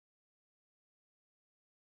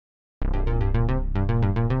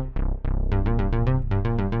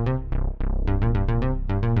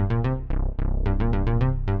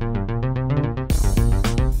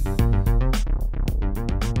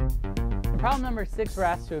problem number 6, we're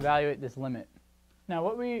asked to evaluate this limit. Now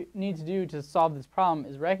what we need to do to solve this problem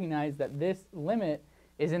is recognize that this limit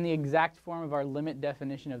is in the exact form of our limit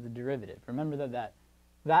definition of the derivative. Remember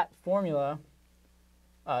that formula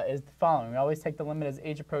is the following. We always take the limit as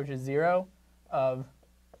h approaches 0 of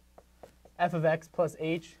f of x plus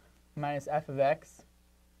h minus f of x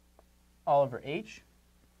all over h.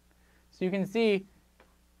 So you can see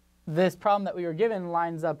this problem that we were given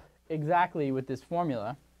lines up exactly with this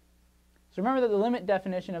formula. So remember that the limit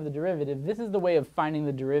definition of the derivative, this is the way of finding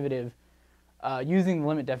the derivative using the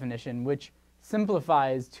limit definition, which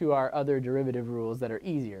simplifies to our other derivative rules that are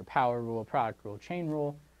easier: power rule, product rule, chain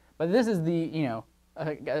rule. But this is the,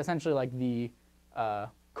 essentially like the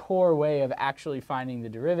core way of actually finding the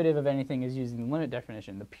derivative of anything is using the limit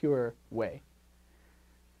definition, the pure way.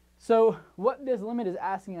 So what this limit is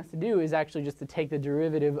asking us to do is actually just to take the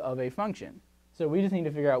derivative of a function. So we just need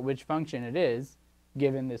to figure out which function it is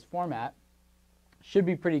given this format. Should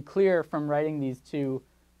be pretty clear from writing these two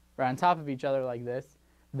right on top of each other like this,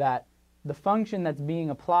 that the function that's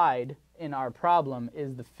being applied in our problem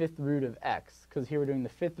is the 5th root of x, because here we're doing the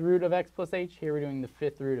 5th root of x plus h, here we're doing the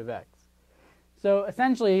 5th root of x. So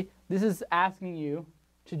essentially, this is asking you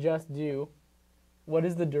to just do what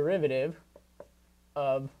is the derivative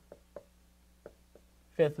of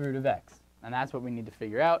 5th root of x, and that's what we need to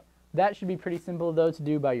figure out. That should be pretty simple, though, to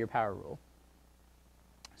do by your power rule.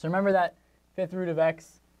 So remember that 5th root of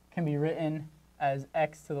x can be written as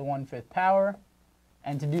x to the 1/5 power,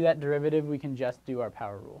 and to do that derivative, we can just do our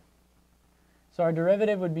power rule. So our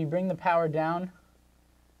derivative would be bring the power down,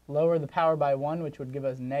 lower the power by 1, which would give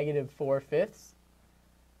us negative 4/5.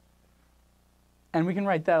 And we can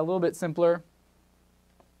write that a little bit simpler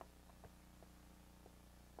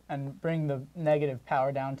and bring the negative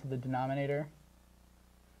power down to the denominator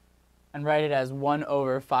and write it as 1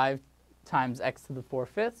 over 5 times x to the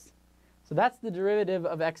 4/5. So that's the derivative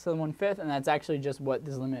of x to the 1/5, and that's actually just what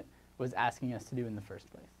this limit was asking us to do in the first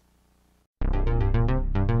place.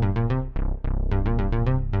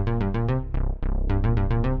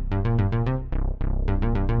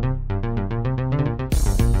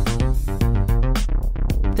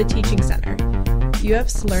 The Teaching Center,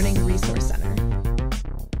 UF's Learning Resource Center.